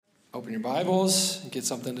open your Bibles and get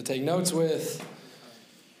something to take notes with.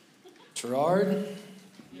 Gerard?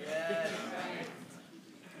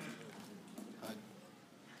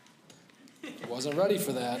 I wasn't ready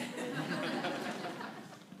for that.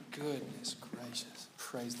 Goodness gracious.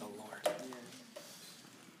 Praise the Lord.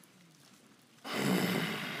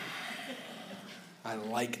 I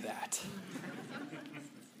like that.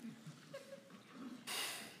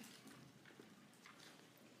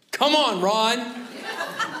 Come on, Ron.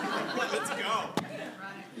 Let's go.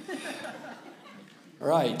 All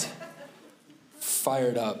right.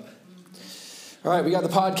 Fired up. All right, we got the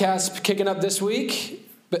podcast kicking up this week.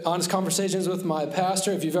 But honest conversations with my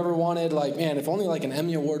pastor. If you've ever wanted, if only an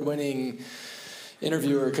Emmy Award winning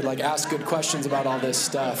interviewer could ask good questions about all this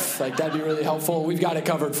stuff, that'd be really helpful. We've got it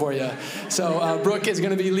covered for you. So Brooke is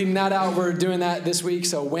going to be leading that out. We're doing that this week.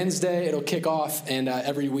 So Wednesday it'll kick off, and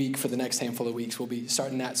every week for the next handful of weeks we'll be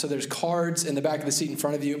starting that. So there's cards in the back of the seat in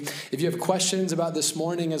front of you. If you have questions about this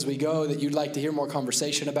morning as we go that you'd like to hear more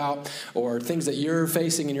conversation about, or things that you're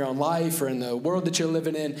facing in your own life or in the world that you're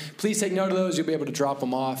living in, please take note of those. You'll be able to drop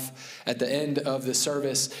them off at the end of the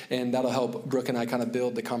service, and that'll help Brooke and I kind of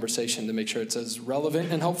build the conversation to make sure it's as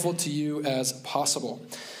relevant and helpful to you as possible.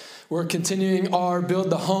 We're continuing our Build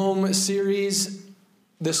the Home series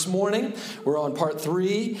this morning. We're on part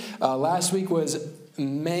 3. Last week was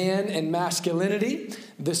man and masculinity.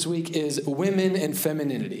 This week is women and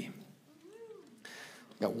femininity.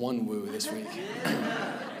 Got one woo this week.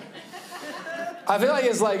 I feel like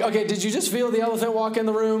it's okay, did you just feel the elephant walk in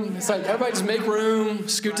the room? It's everybody just make room,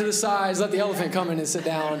 scoot to the sides, let the elephant come in and sit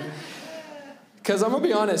down. Because I'm going to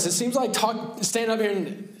be honest, it seems like standing up here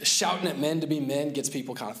and shouting at men to be men gets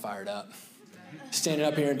people kind of fired up. Standing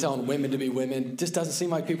up here and telling women to be women just doesn't seem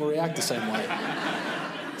like people react the same way.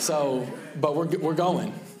 So, but we're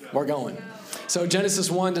going. We're going. So Genesis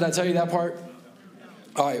 1, did I tell you that part?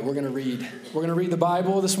 All right, we're going to read. We're going to read the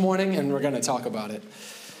Bible this morning, and we're going to talk about it.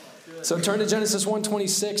 So turn to Genesis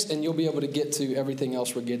 1:26, and you'll be able to get to everything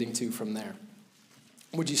else we're getting to from there.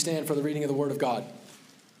 Would you stand for the reading of the Word of God?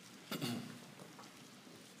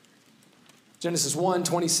 Genesis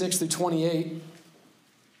 1:26 through 28.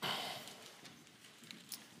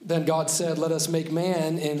 Then God said, "Let us make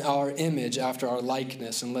man in our image after our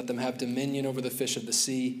likeness, and let them have dominion over the fish of the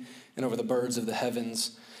sea, and over the birds of the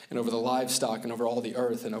heavens, and over the livestock, and over all the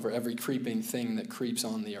earth, and over every creeping thing that creeps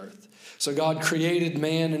on the earth." So God created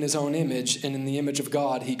man in his own image, and in the image of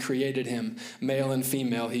God he created him. Male and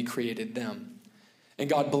female he created them. And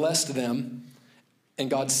God blessed them,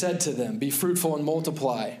 and God said to them, "Be fruitful and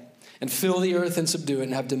multiply, and fill the earth and subdue it,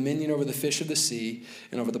 and have dominion over the fish of the sea,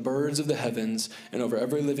 and over the birds of the heavens, and over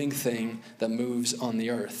every living thing that moves on the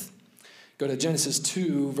earth." Go to Genesis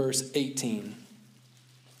 2, verse 18.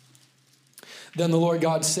 Then the Lord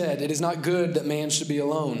God said, "It is not good that man should be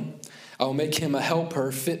alone. I will make him a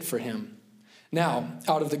helper fit for him." Now,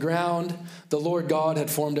 out of the ground, the Lord God had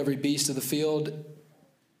formed every beast of the field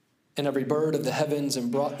and every bird of the heavens,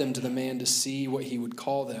 and brought them to the man to see what he would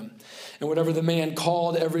call them. And whatever the man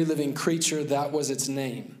called every living creature, that was its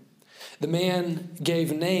name. The man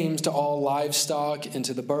gave names to all livestock, and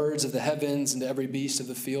to the birds of the heavens, and to every beast of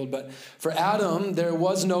the field. But for Adam there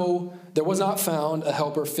was not found a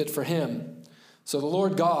helper fit for him. So the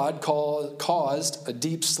Lord God caused a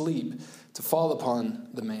deep sleep to fall upon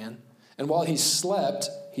the man. And while he slept,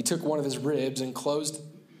 he took one of his ribs and closed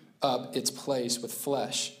up its place with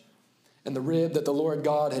flesh. And the rib that the Lord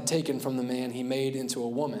God had taken from the man he made into a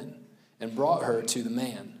woman, and brought her to the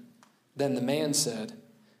man. Then the man said,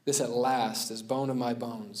 "This at last is bone of my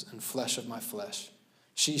bones and flesh of my flesh.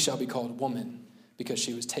 She shall be called woman, because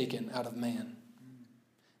she was taken out of man.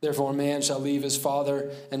 Therefore a man shall leave his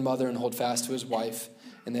father and mother and hold fast to his wife,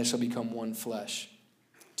 and they shall become one flesh."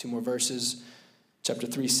 2 more verses, chapter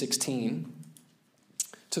 3:16.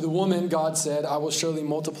 To the woman, God said, "I will surely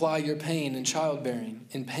multiply your pain in childbearing.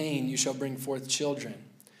 In pain you shall bring forth children.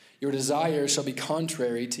 Your desire shall be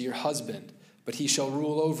contrary to your husband, but he shall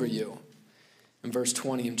rule over you." In verse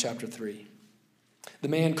 20 in chapter 3. The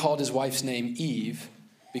man called his wife's name Eve,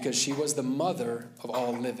 because she was the mother of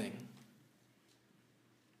all living.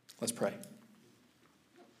 Let's pray.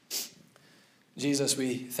 Jesus,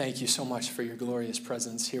 we thank you so much for your glorious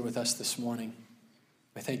presence here with us this morning.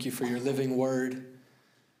 We thank you for your living word.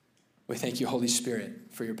 We thank you, Holy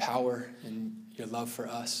Spirit, for your power and your love for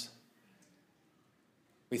us.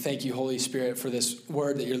 We thank you, Holy Spirit, for this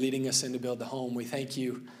word that you're leading us in to build the home. We thank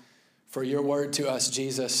you for your word to us,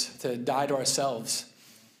 Jesus, to die to ourselves.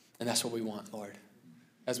 And that's what we want, Lord.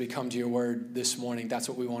 As we come to your word this morning, that's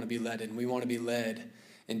what we want to be led in. We want to be led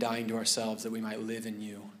in dying to ourselves that we might live in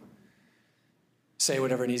you. say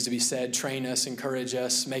whatever needs to be said, train us, encourage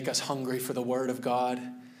us, make us hungry for the word of God.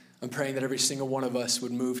 I'm praying that every single one of us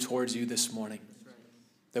would move towards you this morning,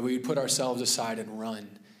 that we would put ourselves aside and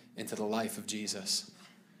run into the life of Jesus.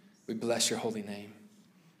 We bless your holy name.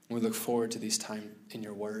 We look forward to these time in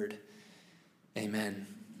your word. Amen.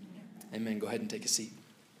 Amen. Go ahead and take a seat.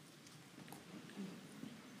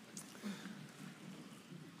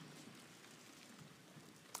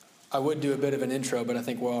 I would do a bit of an intro, but I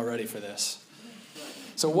think we're all ready for this.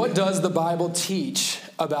 So what does the Bible teach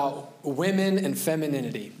about women and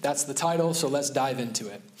femininity? That's the title, so let's dive into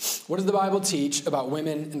it. What does the Bible teach about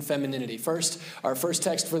women and femininity? First, our first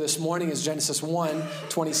text for this morning is Genesis 1,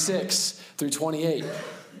 26 through 28.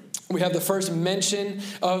 We have the first mention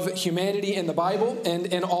of humanity in the Bible and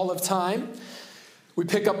in all of time. We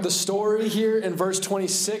pick up the story here in verse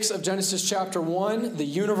 26 of Genesis chapter 1. The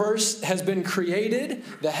universe has been created.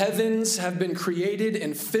 The heavens have been created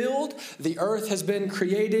and filled. The earth has been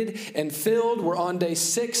created and filled. We're on day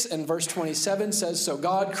 6, and verse 27 says, "So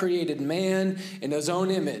God created man in his own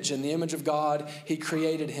image. In the image of God, he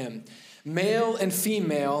created him. Male and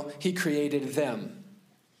female, he created them."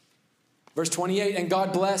 Verse 28, "And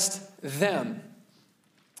God blessed them.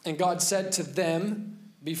 And God said to them,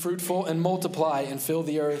 'Be fruitful and multiply and fill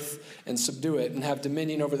the earth and subdue it and have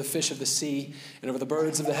dominion over the fish of the sea and over the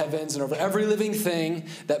birds of the heavens and over every living thing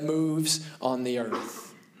that moves on the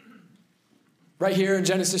earth.'" Right here in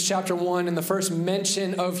Genesis chapter 1, in the first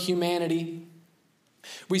mention of humanity,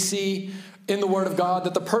 we see in the Word of God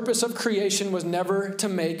that the purpose of creation was never to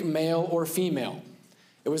make male or female.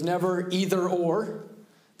 It was never either or.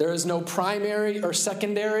 There is no primary or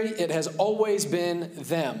secondary. It has always been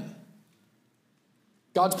them.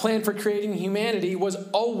 God's plan for creating humanity was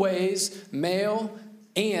always male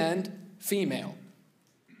and female.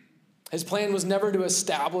 His plan was never to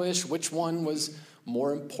establish which one was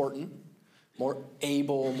more important, more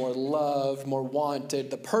able, more loved, more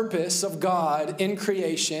wanted. The purpose of God in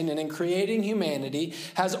creation and in creating humanity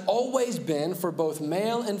has always been for both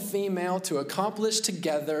male and female to accomplish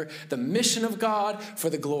together the mission of God for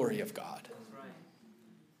the glory of God.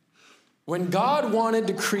 When God wanted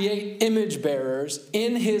to create image bearers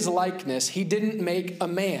in his likeness, he didn't make a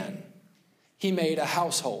man. He made a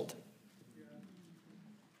household.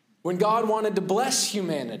 When God wanted to bless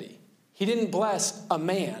humanity, he didn't bless a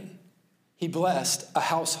man. He blessed a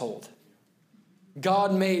household.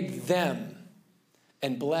 God made them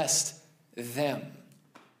and blessed them.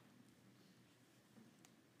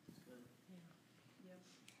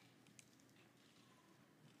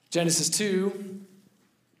 Genesis 2,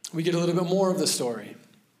 we get a little bit more of the story.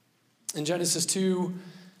 In Genesis 2,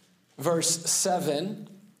 verse 7,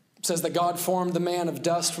 it says that God formed the man of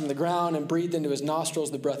dust from the ground and breathed into his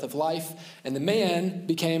nostrils the breath of life, and the man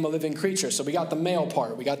became a living creature. So we got the male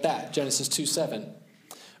part. We got that, Genesis 2:7.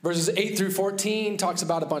 Verses 8 through 14 talks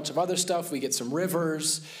about a bunch of other stuff. We get some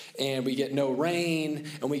rivers, and we get no rain,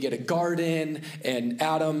 and we get a garden, and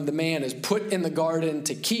Adam, the man, is put in the garden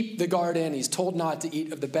to keep the garden. He's told not to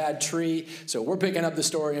eat of the bad tree. So we're picking up the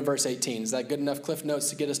story in verse 18. Is that good enough, Cliff Notes,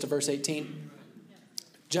 to get us to verse 18?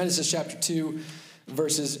 Genesis chapter 2,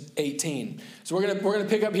 verses 18. So we're gonna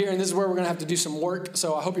pick up here, and this is where we're going to have to do some work.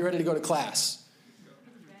 So I hope you're ready to go to class.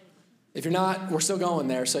 If you're not, we're still going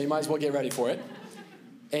there, so you might as well get ready for it.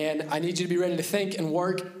 And I need you to be ready to think and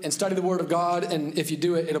work and study the Word of God. And if you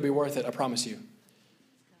do it, it'll be worth it. I promise you.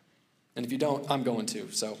 And if you don't, I'm going to.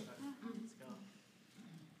 So,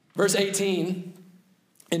 verse 18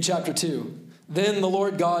 in chapter 2. "Then the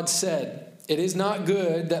Lord God said, 'It is not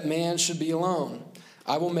good that man should be alone.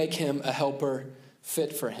 I will make him a helper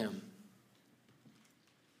fit for him.'"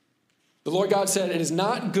 The Lord God said, "It is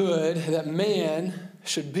not good that man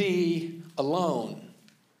should be alone."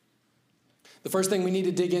 The first thing we need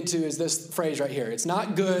to dig into is this phrase right here. It's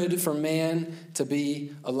not good for man to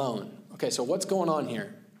be alone. Okay, so what's going on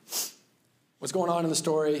here? What's going on in the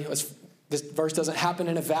story? This verse doesn't happen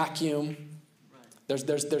in a vacuum.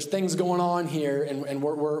 There's things going on here, and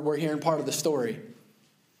we're hearing part of the story.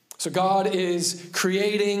 So God is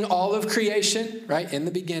creating all of creation, right? In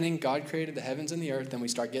the beginning, God created the heavens and the earth, and we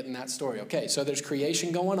start getting that story. Okay, so there's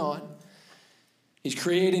creation going on. He's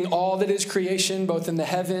creating all that is creation, both in the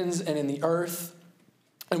heavens and in the earth.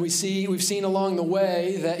 And we've seen along the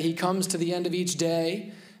way that he comes to the end of each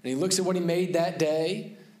day, and he looks at what he made that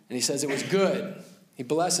day, and he says it was good. He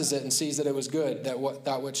blesses it and sees that it was good,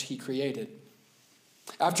 that which he created.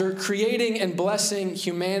 After creating and blessing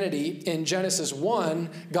humanity in Genesis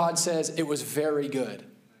 1, God says it was very good.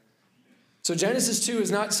 So Genesis 2 is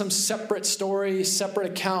not some separate story, separate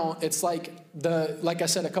account. It's like I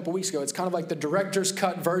said a couple weeks ago, it's kind of like the director's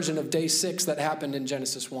cut version of day 6 that happened in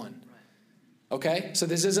Genesis 1. Okay? So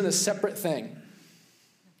this isn't a separate thing.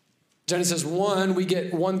 Genesis 1, we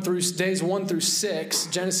get days 1 through 6.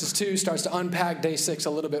 Genesis 2 starts to unpack day 6 a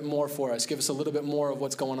little bit more for us, give us a little bit more of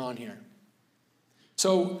what's going on here.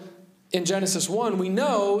 So in Genesis 1, we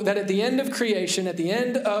know that at the end of creation, at the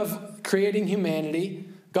end of creating humanity,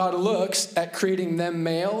 God looks at creating them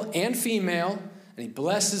male and female, and he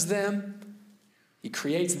blesses them. He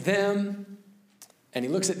creates them, and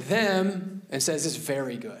he looks at them and says, it's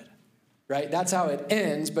very good. Right? That's how it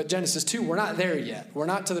ends. But Genesis 2, we're not there yet. We're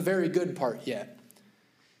not to the very good part yet.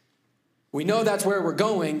 We know that's where we're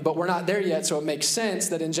going, but we're not there yet. So it makes sense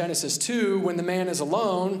that in Genesis 2, when the man is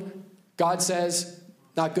alone, God says,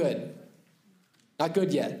 not good. Not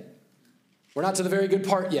good yet. We're not to the very good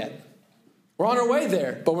part yet. We're on our way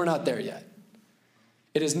there, but we're not there yet.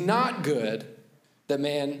 It is not good that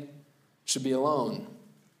man should be alone.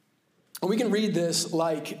 And we can read this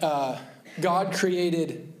like God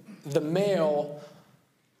created the male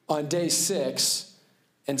on day 6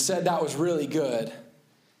 and said that was really good.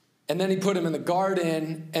 And then he put him in the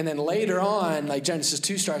garden, and then later on, like Genesis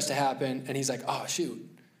 2 starts to happen, and he's like, oh, shoot.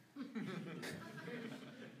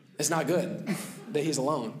 It's not good that he's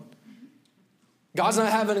alone. God's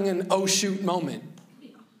not having an oh, shoot moment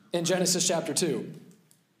in Genesis chapter 2.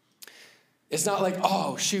 It's not like,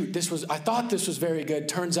 oh, shoot, I thought this was very good.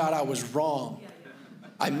 Turns out I was wrong.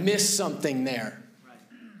 I missed something there.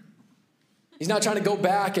 He's not trying to go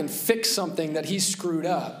back and fix something that he screwed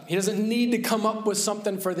up. He doesn't need to come up with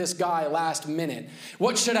something for this guy last minute.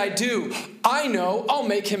 What should I do? I know, I'll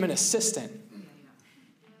make him an assistant.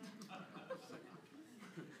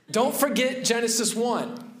 Don't forget Genesis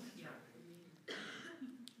 1.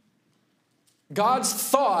 God's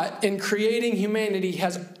thought in creating humanity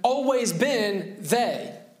has always been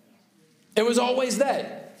they. It was always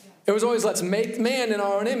they. It was always, let's make man in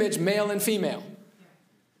our own image, male and female.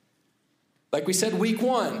 Like we said week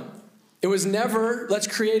 1, it was never, let's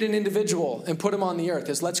create an individual and put him on the earth.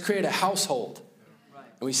 It's let's create a household.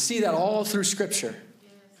 And we see that all through Scripture.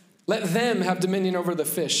 Let them have dominion over the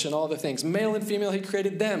fish and all the things. Male and female, he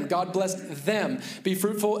created them. God blessed them. Be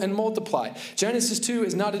fruitful and multiply. Genesis 2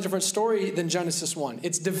 is not a different story than Genesis 1.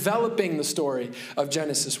 It's developing the story of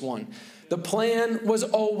Genesis 1. The plan was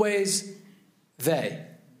always they.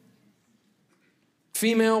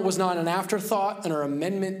 Female was not an afterthought and an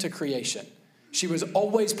amendment to creation. She was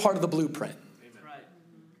always part of the blueprint. Right.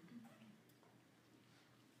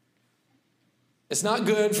 It's not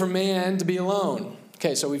good for man to be alone.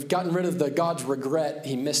 Okay, so we've gotten rid of the God's regret,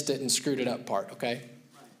 he missed it and screwed it up part, okay?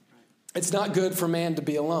 It's not good for man to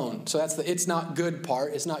be alone. So that's the it's not good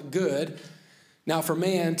part. It's not good now for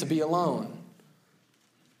man to be alone.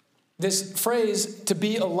 This phrase, to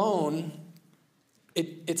be alone,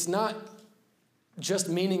 it's not just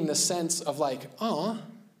meaning the sense of like, oh,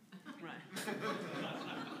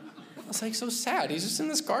 it's like so sad. He's just in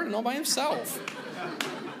this garden all by himself.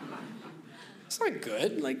 It's not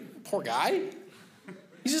good. Like, poor guy.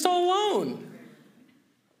 He's just all alone.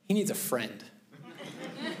 He needs a friend.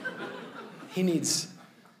 He needs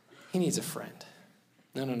a friend.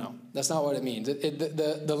 No. That's not what it means.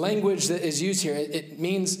 The language that is used here, it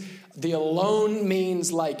means the alone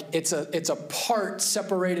means like it's a part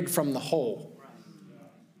separated from the whole,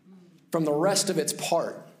 from the rest of its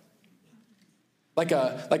part. Like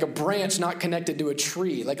a branch not connected to a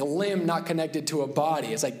tree, like a limb not connected to a body.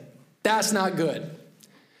 It's like, that's not good.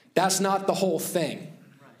 That's not the whole thing.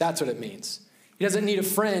 That's what it means. He doesn't need a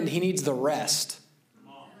friend, he needs the rest. Say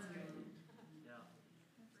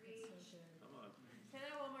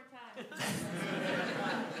that one more time.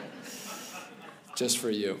 Just for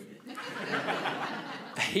you.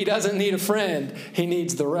 He doesn't need a friend, he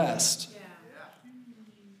needs the rest.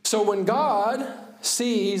 So when God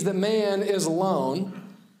sees that man is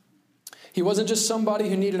alone, he wasn't just somebody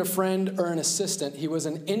who needed a friend or an assistant. He was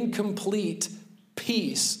an incomplete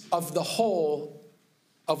piece of the whole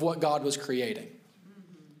of what God was creating.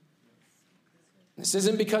 This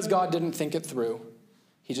isn't because God didn't think it through.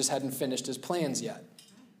 He just hadn't finished his plans yet.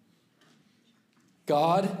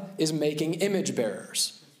 God is making image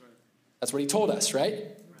bearers. That's what he told us, right?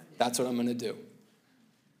 That's what I'm going to do.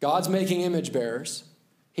 God's making image bearers.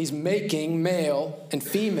 He's making male and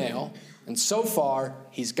female. And so far,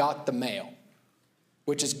 he's got the male,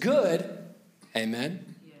 which is good.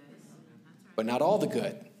 Amen. But not all the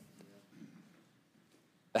good.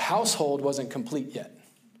 The household wasn't complete yet.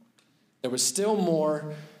 There was still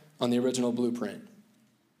more on the original blueprint.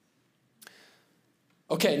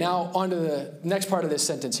 Okay, now on to the next part of this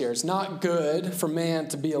sentence here. It's not good for man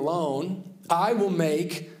to be alone. I will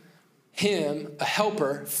make him a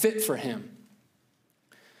helper fit for him.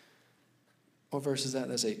 What verse is that?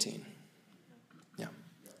 That's 18.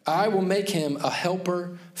 I will make him a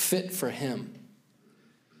helper fit for him.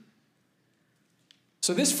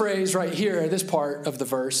 So this phrase right here, this part of the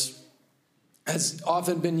verse, has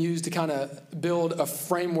often been used to kind of build a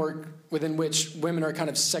framework within which women are kind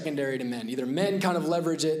of secondary to men. Either men kind of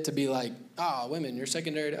leverage it to be like, women, you're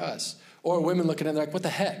secondary to us. Or women look at it and they're like, what the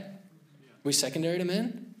heck? We secondary to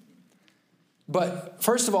men? But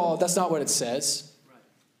first of all, that's not what it says.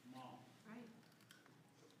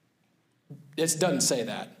 It doesn't say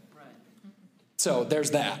that. So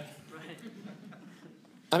there's that.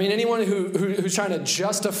 I mean, anyone who's trying to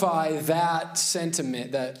justify that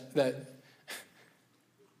sentiment, that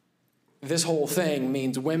this whole thing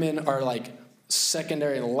means women are like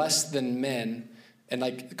secondary and less than men, and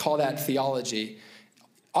like call that theology,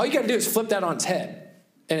 all you got to do is flip that on its head,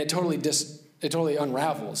 and it totally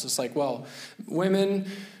unravels. It's like, well, women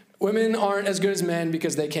aren't as good as men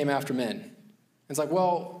because they came after men. It's like,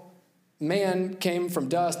 well, man came from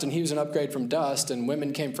dust, and he was an upgrade from dust, and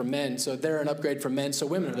women came from men, so they're an upgrade from men, so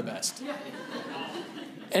women are the best.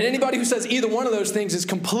 And anybody who says either one of those things is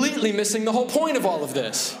completely missing the whole point of all of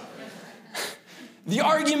this. The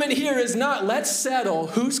argument here is not, let's settle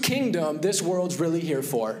whose kingdom this world's really here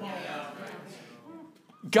for.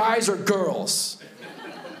 Guys or girls.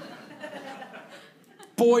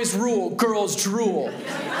 Boys rule, girls drool.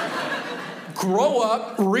 Grow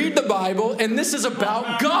up, read the Bible, and this is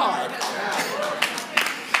about God.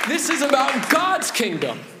 This is about God's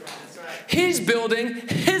kingdom. He's building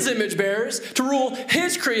his image bearers to rule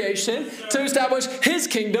his creation, to establish his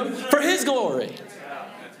kingdom for his glory.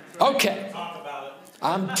 Okay.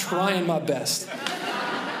 I'm trying my best.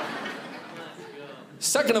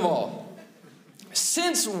 Second of all,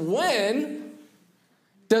 since when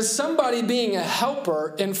does somebody being a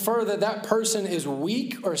helper infer that that person is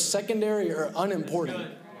weak or secondary or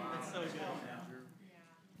unimportant?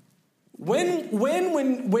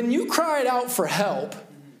 When you cried out for help,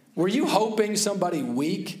 were you hoping somebody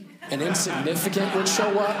weak and insignificant would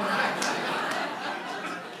show up?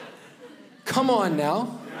 Come on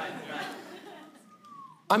now.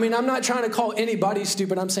 I mean, I'm not trying to call anybody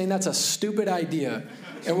stupid. I'm saying that's a stupid idea.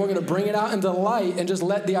 And we're going to bring it out into the light and just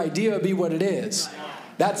let the idea be what it is.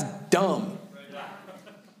 That's dumb.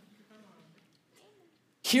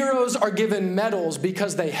 Heroes are given medals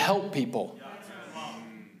because they help people.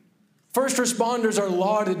 First responders are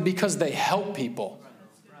lauded because they help people.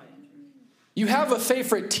 You have a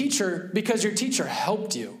favorite teacher because your teacher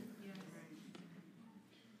helped you.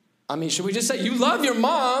 I mean, should we just say you love your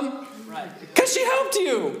mom because she helped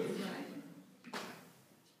you?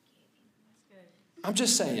 I'm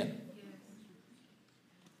just saying.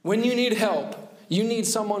 When you need help, you need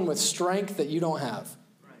someone with strength that you don't have.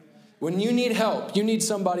 When you need help, you need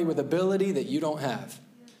somebody with ability that you don't have.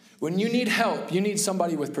 When you need help, you need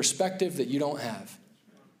somebody with perspective that you don't have.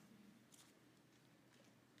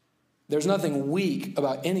 There's nothing weak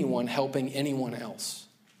about anyone helping anyone else.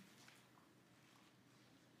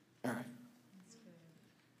 All right.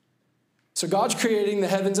 So God's creating the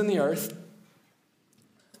heavens and the earth.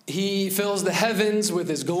 He fills the heavens with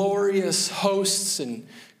his glorious hosts and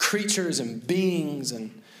creatures and beings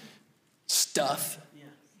and stuff.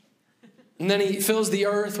 And then he fills the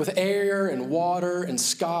earth with air and water and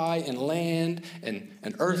sky and land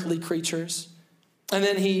and earthly creatures. And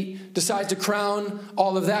then he decides to crown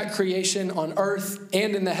all of that creation on earth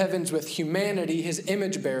and in the heavens with humanity, his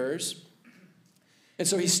image bearers. And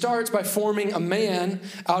so he starts by forming a man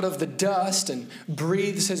out of the dust and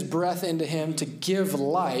breathes his breath into him to give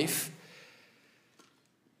life.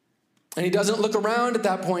 And he doesn't look around at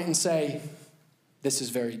that point and say, this is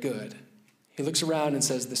very good. He looks around and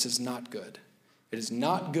says, this is not good. It is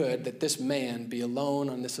not good that this man be alone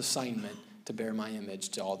on this assignment to bear my image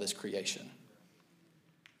to all this creation.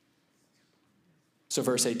 So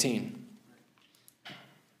verse 18.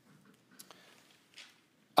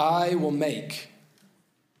 I will make.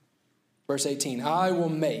 Verse 18, I will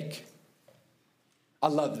make. I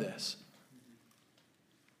love this.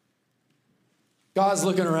 God's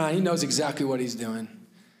looking around. He knows exactly what he's doing.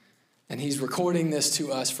 And he's recording this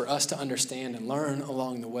to us for us to understand and learn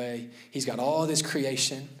along the way. He's got all this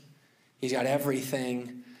creation. He's got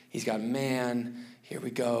everything. He's got man. Here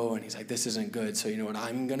we go. And he's like, this isn't good. So you know what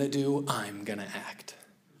I'm going to do? I'm going to act.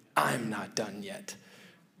 I'm not done yet.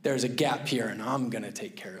 There's a gap here, and I'm going to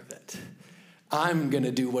take care of it. I'm going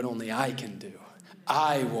to do what only I can do.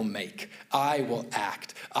 I will make. I will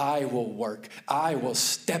act. I will work. I will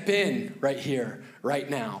step in right here, right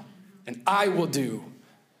now. And I will do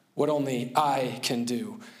what only I can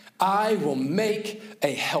do. I will make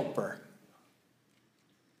a helper.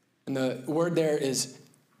 And the word there is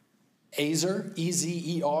Ezer,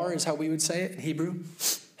 E-Z-E-R is how we would say it in Hebrew.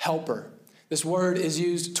 helper. This word is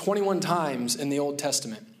used 21 times in the Old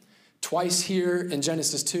Testament. Twice here in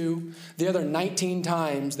Genesis 2. The other 19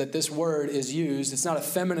 times that this word is used, it's not a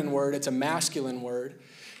feminine word, it's a masculine word.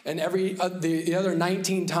 And the other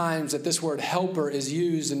 19 times that this word helper is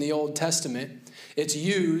used in the Old Testament, it's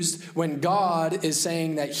used when God is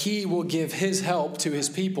saying that he will give his help to his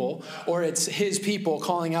people, or it's his people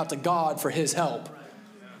calling out to God for his help.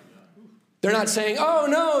 They're not saying, oh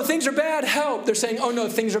no, things are bad, help. They're saying, oh no,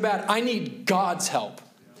 things are bad, I need God's help.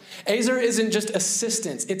 Ezer isn't just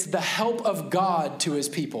assistance, it's the help of God to his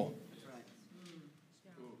people.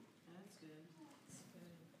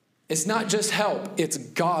 It's not just help, it's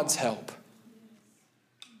God's help.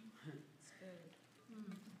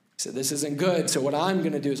 He said, this isn't good, so what I'm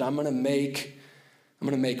going to do is I'm going to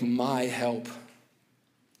make my help.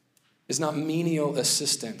 It's not menial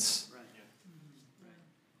assistance.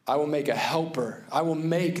 I will make a helper. I will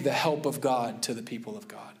make the help of God to the people of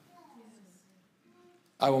God.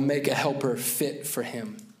 I will make a helper fit for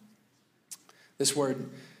him. This word,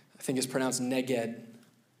 I think, is pronounced neged.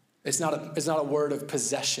 It's not a word of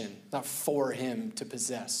possession, not for him to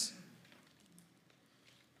possess.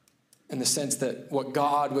 In the sense that what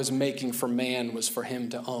God was making for man was for him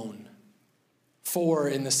to own. For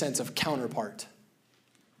in the sense of counterpart.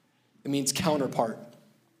 It means counterpart.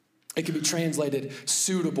 It can be translated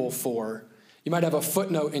suitable for. You might have a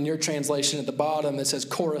footnote in your translation at the bottom that says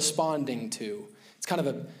corresponding to. It's kind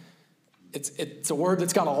of it's a word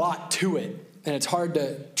that's got a lot to it. And it's hard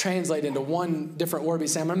to translate into one different word. We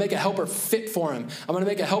say, I'm going to make a helper fit for him. I'm going to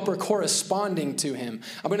make a helper corresponding to him.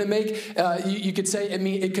 I'm going to make, you could say,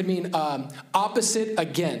 it could mean opposite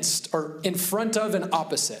against, or in front of an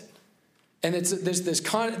opposite. And there's this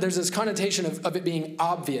connotation of it being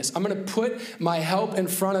obvious. I'm going to put my help in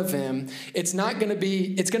front of him. It's going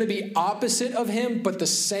to be opposite of him, but the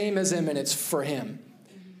same as him, and it's for him.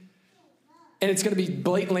 And it's going to be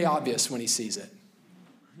blatantly obvious when he sees it.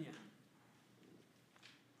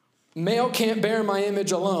 Male can't bear my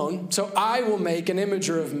image alone, so I will make an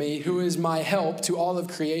imager of me who is my help to all of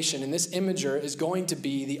creation. And this imager is going to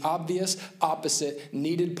be the obvious, opposite,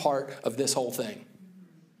 needed part of this whole thing.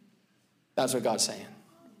 That's what God's saying.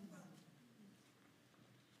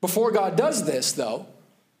 Before God does this, though,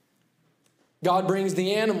 God brings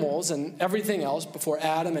the animals and everything else before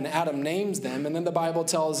Adam, and Adam names them. And then the Bible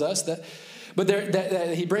tells us that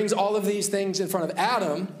he brings all of these things in front of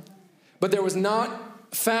Adam, but there was not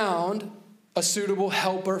found a suitable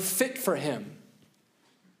helper fit for him.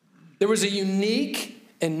 There was a unique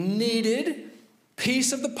and needed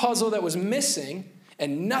piece of the puzzle that was missing,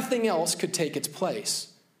 and nothing else could take its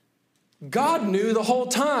place. God knew the whole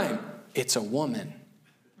time, it's a woman.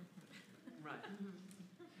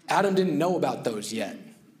 Adam didn't know about those yet.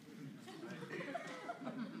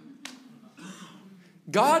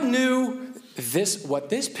 God knew what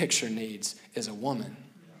this picture needs is a woman.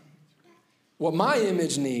 What my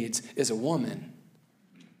image needs is a woman.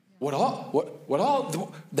 What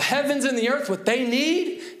all the heavens and the earth, what they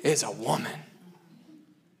need is a woman.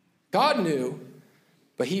 God knew,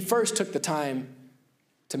 but he first took the time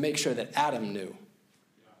to make sure that Adam knew.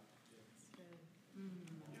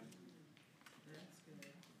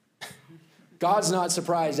 God's not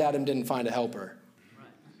surprised Adam didn't find a helper.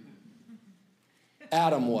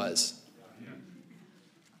 Adam was.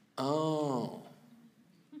 Oh,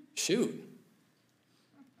 shoot.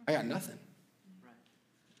 I got nothing.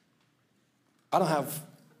 I don't have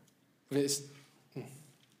this.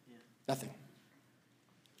 Nothing.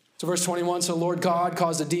 So verse 21, so Lord God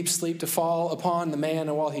caused a deep sleep to fall upon the man,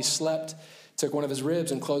 and while he slept, took one of his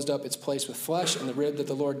ribs and closed up its place with flesh, and the rib that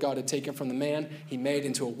the Lord God had taken from the man, he made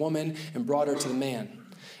into a woman and brought her to the man.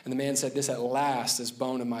 And the man said, this at last is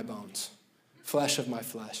bone of my bones, flesh of my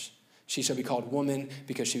flesh. She shall be called woman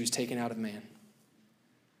because she was taken out of man.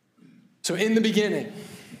 So in the beginning,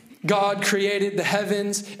 God created the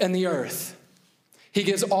heavens and the earth. He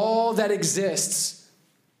gives all that exists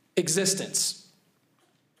existence.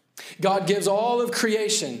 God gives all of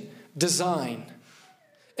creation design.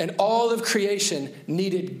 And all of creation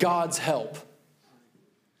needed God's help.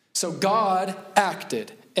 So God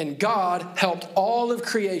acted, and God helped all of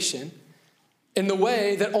creation in the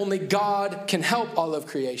way that only God can help all of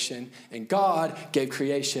creation. And God gave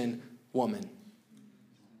creation woman.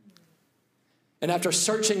 And after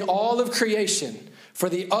searching all of creation for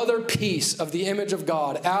the other piece of the image of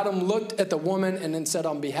God, Adam looked at the woman and then said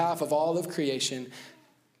on behalf of all of creation,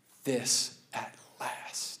 this at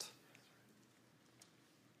last.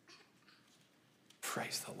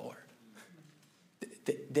 Praise the Lord.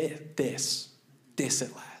 This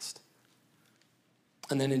at last.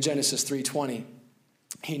 And then in Genesis 3:20,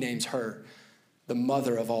 he names her the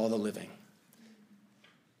mother of all the living.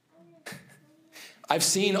 I've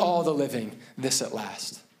seen all the living, this at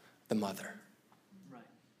last, the mother.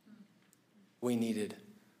 We needed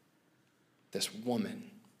this woman.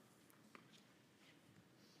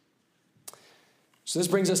 So this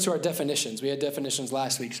brings us to our definitions. We had definitions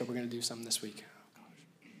last week, so we're going to do some this week.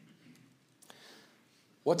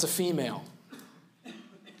 What's a female?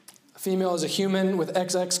 A female is a human with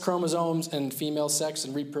XX chromosomes and female sex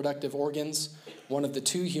and reproductive organs, one of the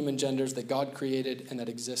two human genders that God created and that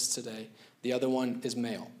exists today. The other one is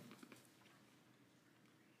male.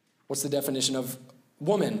 What's the definition of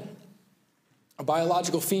woman? A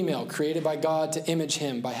biological female created by God to image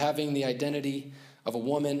him by having the identity of a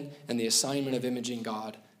woman and the assignment of imaging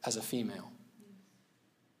God as a female.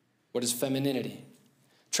 What is femininity?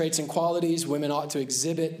 Traits and qualities women ought to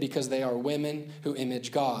exhibit because they are women who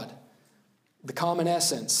image God. The common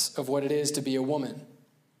essence of what it is to be a woman.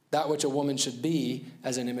 That which a woman should be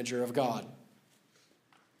as an imager of God.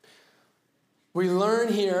 We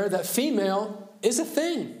learn here that female is a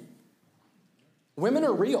thing. Women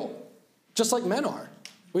are real, just like men are.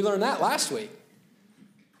 We learned that last week.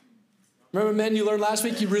 Remember, men, you learned last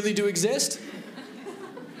week you really do exist?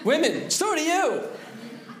 Women, so do you.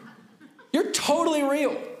 You're totally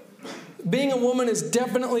real. Being a woman is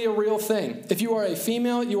definitely a real thing. If you are a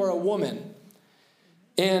female, you are a woman.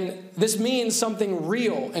 And this means something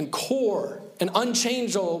real and core and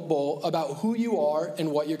unchangeable about who you are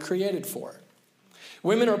and what you're created for.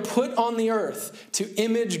 Women are put on the earth to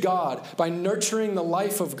image God by nurturing the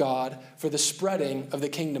life of God for the spreading of the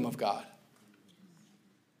kingdom of God.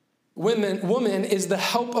 Woman is the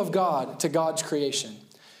help of God to God's creation.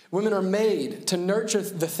 Women are made to nurture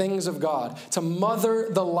the things of God, to mother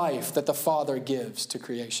the life that the Father gives to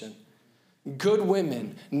creation. Good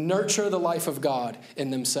women nurture the life of God in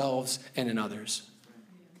themselves and in others.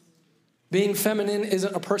 Being feminine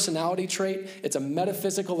isn't a personality trait. It's a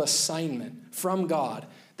metaphysical assignment from God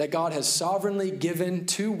that God has sovereignly given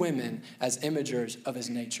to women as imagers of his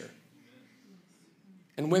nature.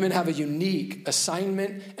 And women have a unique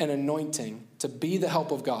assignment and anointing to be the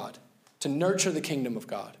help of God, to nurture the kingdom of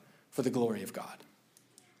God for the glory of God.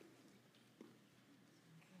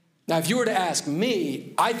 Now, if you were to ask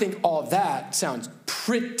me, I think all that sounds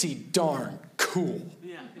pretty darn cool.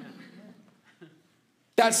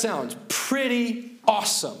 That sounds pretty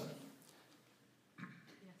awesome.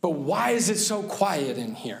 But why is it so quiet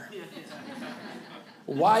in here?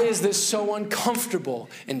 Why is this so uncomfortable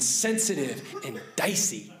and sensitive and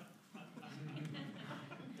dicey?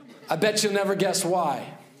 I bet you'll never guess why.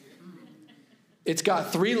 It's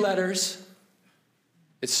got 3 letters.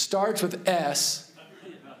 It starts with S,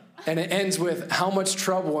 and it ends with, how much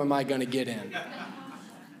trouble am I going to get in?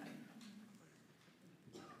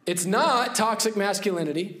 It's not toxic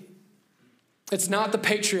masculinity. It's not the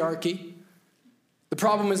patriarchy. The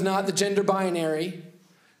problem is not the gender binary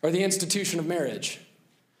or the institution of marriage.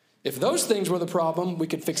 If those things were the problem, we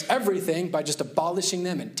could fix everything by just abolishing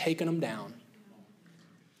them and taking them down.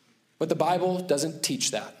 But the Bible doesn't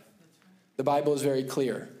teach that. The Bible is very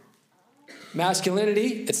clear.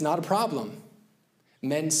 Masculinity, it's not a problem.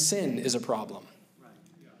 Men's sin is a problem.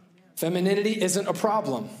 Femininity isn't a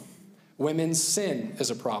problem. Women's sin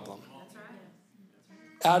is a problem.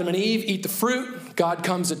 Adam and Eve eat the fruit. God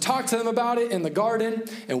comes to talk to them about it in the garden,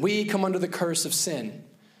 and we come under the curse of sin.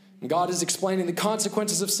 And God is explaining the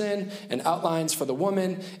consequences of sin and outlines for the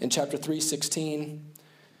woman in chapter 3:16.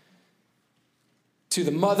 To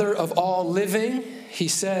the mother of all living, he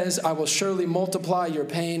says, I will surely multiply your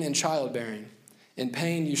pain in childbearing. In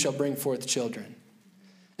pain you shall bring forth children.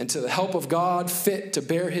 And to the help of God, fit to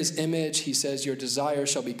bear his image, he says, your desire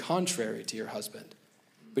shall be contrary to your husband,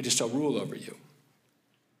 but he shall rule over you.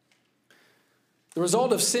 The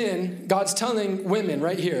result of sin, God's telling women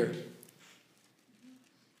right here,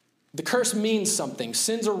 the curse means something.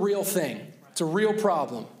 Sin's a real thing. It's a real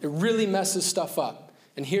problem. It really messes stuff up.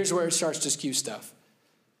 And here's where it starts to skew stuff.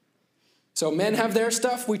 So men have their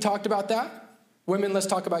stuff. We talked about that. Women, let's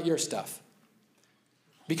talk about your stuff.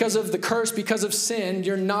 Because of the curse, because of sin,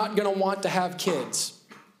 you're not going to want to have kids.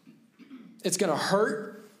 It's going to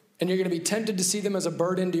hurt, and you're going to be tempted to see them as a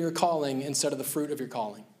burden to your calling instead of the fruit of your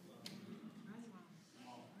calling.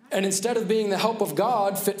 And instead of being the help of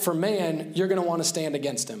God fit for man, you're going to want to stand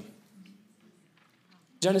against him.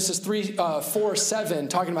 Genesis 4:7,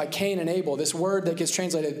 talking about Cain and Abel, this word that gets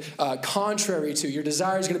translated contrary to. Your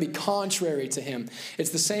desire is going to be contrary to him.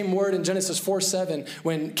 It's the same word in Genesis 4:7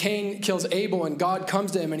 when Cain kills Abel and God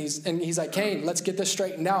comes to him and he's like, Cain, let's get this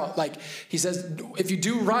straightened out. Like he says, if you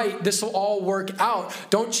do right, this will all work out.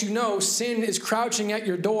 Don't you know sin is crouching at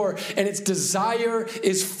your door and its desire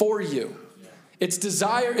is for you. Its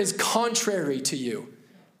desire is contrary to you.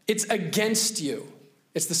 It's against you.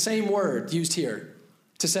 It's the same word used here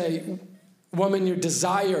to say, woman, your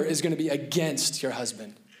desire is going to be against your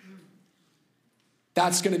husband.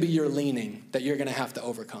 That's going to be your leaning that you're going to have to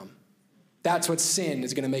overcome. That's what sin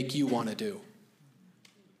is going to make you want to do.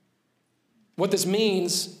 What this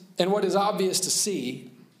means, and what is obvious to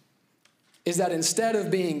see, is that instead of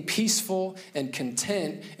being peaceful and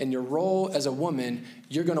content in your role as a woman,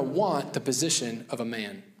 you're going to want the position of a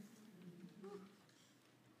man.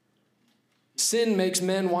 Sin makes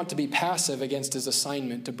men want to be passive against his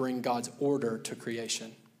assignment to bring God's order to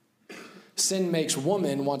creation. Sin makes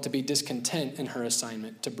woman want to be discontent in her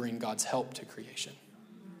assignment to bring God's help to creation.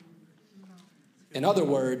 In other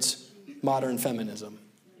words, modern feminism.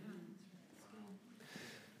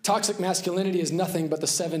 Toxic masculinity is nothing but the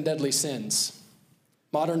 7 deadly sins.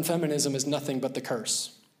 Modern feminism is nothing but the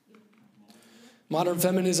curse. Modern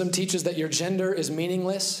feminism teaches that your gender is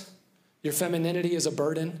meaningless, your femininity is a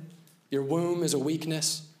burden, your womb is a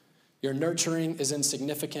weakness, your nurturing is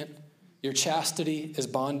insignificant, your chastity is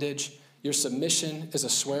bondage, your submission is a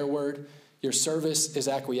swear word, your service is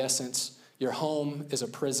acquiescence, your home is a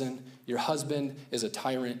prison, your husband is a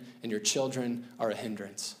tyrant, and your children are a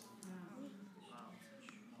hindrance.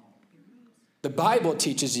 The Bible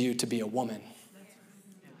teaches you to be a woman.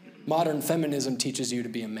 Modern feminism teaches you to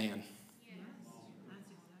be a man.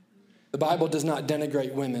 The Bible does not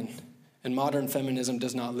denigrate women, and modern feminism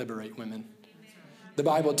does not liberate women. The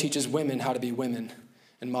Bible teaches women how to be women,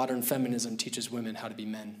 and modern feminism teaches women how to be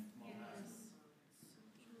men.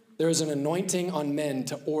 There is an anointing on men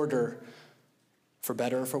to order for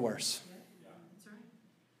better or for worse.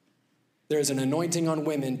 There is an anointing on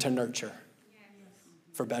women to nurture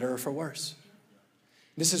for better or for worse.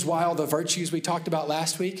 This is why all the virtues we talked about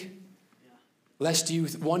last week, lest you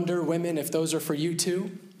wonder, women, if those are for you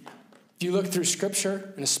too. If you look through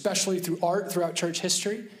Scripture, and especially through art throughout church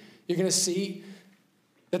history, you're going to see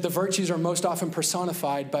that the virtues are most often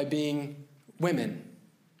personified by being women,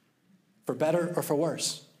 for better or for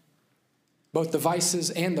worse. Both the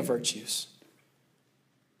vices and the virtues.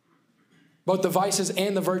 Both the vices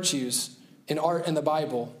and the virtues in art and the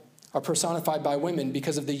Bible are personified by women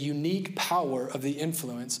because of the unique power of the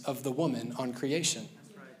influence of the woman on creation.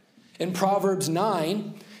 In Proverbs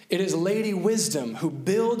 9, it is Lady Wisdom who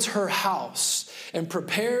builds her house and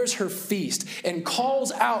prepares her feast and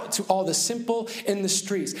calls out to all the simple in the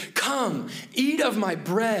streets, "Come, eat of my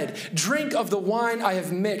bread, drink of the wine I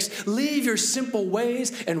have mixed. Leave your simple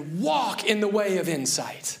ways and walk in the way of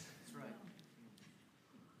insight."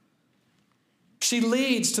 She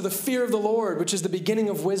leads to the fear of the Lord, which is the beginning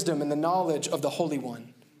of wisdom and the knowledge of the Holy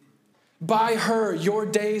One. By her, your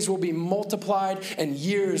days will be multiplied and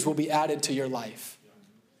years will be added to your life.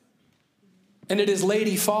 And it is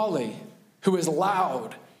Lady Folly who is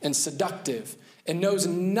loud and seductive and knows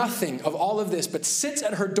nothing of all of this, but sits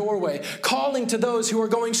at her doorway, calling to those who are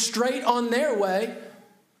going straight on their way,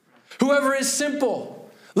 "Whoever is simple,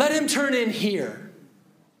 let him turn in here.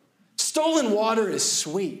 Stolen water is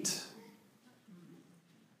sweet,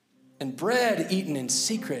 and bread eaten in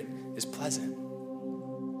secret is pleasant."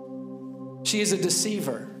 She is a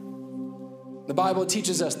deceiver. The Bible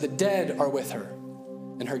teaches us the dead are with her,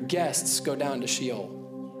 and her guests go down to Sheol.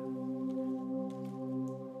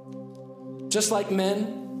 Just like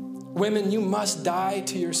men, women, you must die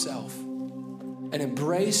to yourself and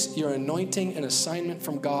embrace your anointing and assignment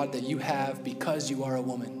from God that you have because you are a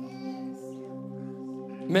woman.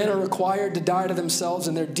 Men are required to die to themselves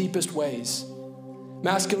in their deepest ways.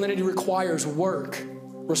 Masculinity requires work,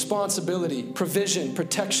 responsibility, provision,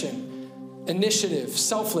 protection, initiative,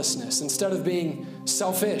 selflessness, instead of being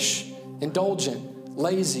selfish, indulgent,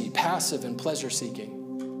 lazy, passive, and pleasure-seeking.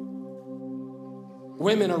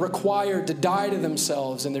 Women are required to die to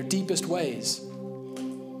themselves in their deepest ways.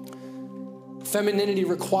 Femininity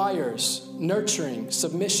requires nurturing,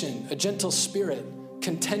 submission, a gentle spirit,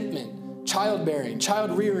 contentment, childbearing,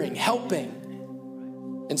 child-rearing, helping,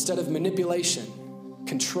 instead of manipulation,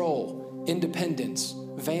 control, independence,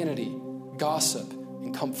 vanity, gossip,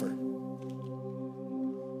 and comfort.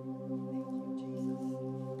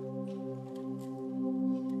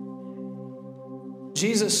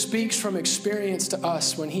 Jesus speaks from experience to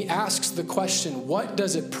us when he asks the question, what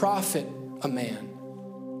does it profit a man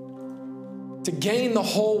to gain the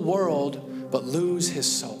whole world but lose his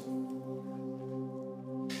soul?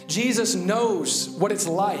 Jesus knows what it's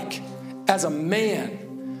like as a man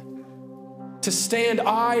to stand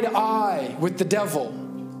eye to eye with the devil,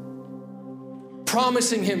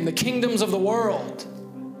 promising him the kingdoms of the world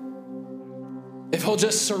if he'll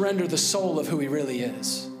just surrender the soul of who he really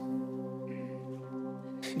is.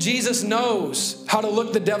 Jesus knows how to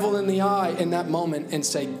look the devil in the eye in that moment and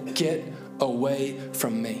say, get away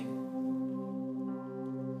from me.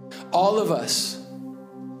 All of us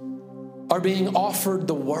are being offered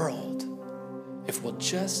the world if we'll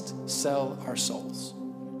just sell our souls,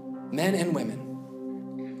 men and women.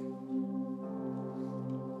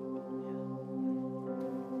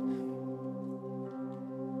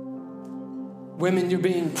 Women, you're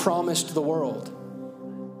being promised the world.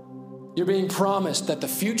 You're being promised that the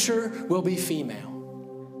future will be female.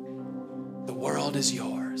 The world is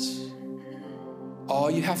yours. All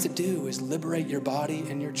you have to do is liberate your body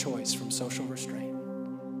and your choice from social restraint.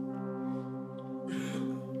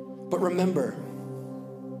 But remember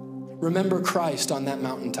Christ on that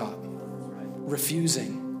mountaintop,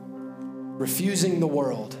 refusing the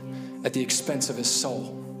world at the expense of his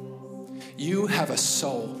soul. You have a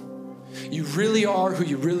soul. You really are who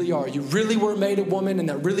you really are. You really were made a woman, and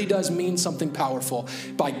that really does mean something powerful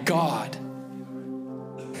by God.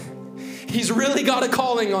 He's really got a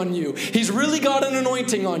calling on you. He's really got an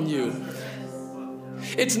anointing on you.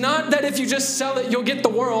 It's not that if you just sell it, you'll get the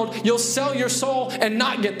world. You'll sell your soul and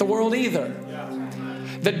not get the world either.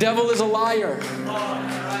 The devil is a liar.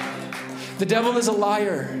 The devil is a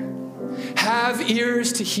liar. Have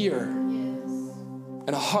ears to hear and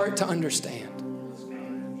a heart to understand.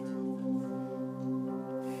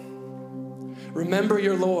 Remember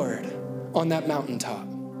your Lord on that mountaintop.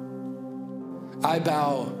 I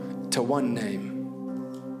bow to one name.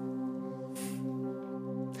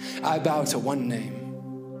 I bow to one name.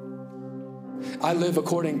 I live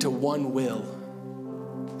according to one will.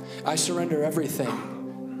 I surrender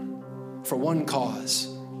everything for one cause.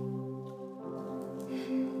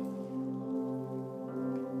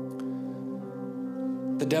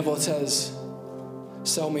 The devil says,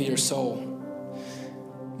 sell me your soul.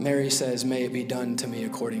 Mary says, may it be done to me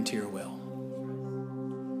according to your will.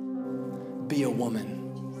 Be a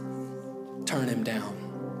woman. Turn him down.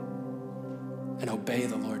 And obey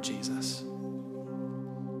the Lord Jesus.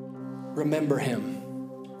 Remember him.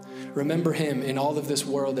 Remember him in all of this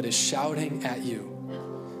world that is shouting at you.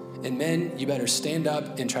 And men, you better stand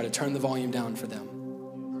up and try to turn the volume down for them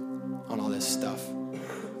on all this stuff.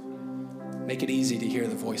 Make it easy to hear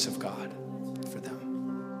the voice of God for them.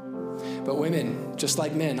 But women, just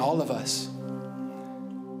like men, all of us,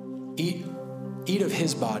 eat of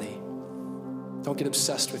his body. Don't get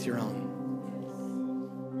obsessed with your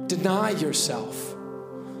own. Deny yourself.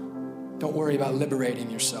 Don't worry about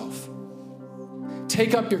liberating yourself.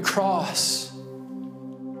 Take up your cross,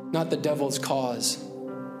 not the devil's cause.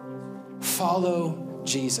 Follow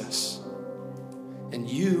Jesus. And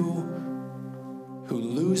you who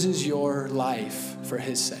loses your life for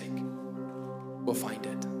his sake will find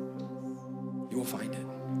it. You will find it.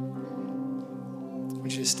 I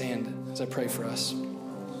want you to stand as I pray for us.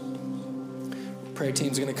 Prayer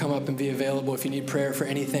team's going to come up and be available if you need prayer for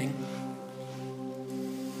anything.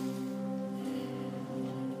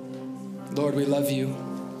 Lord, we love you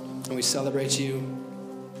and we celebrate you.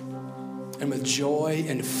 And with joy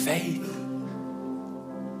and faith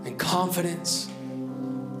and confidence,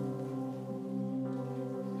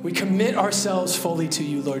 we commit ourselves fully to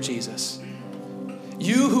you, Lord Jesus.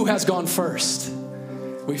 You who has gone first,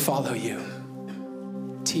 we follow you.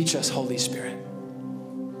 Teach us, Holy Spirit.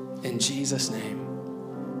 In Jesus'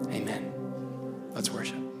 name, amen. Let's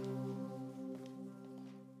worship.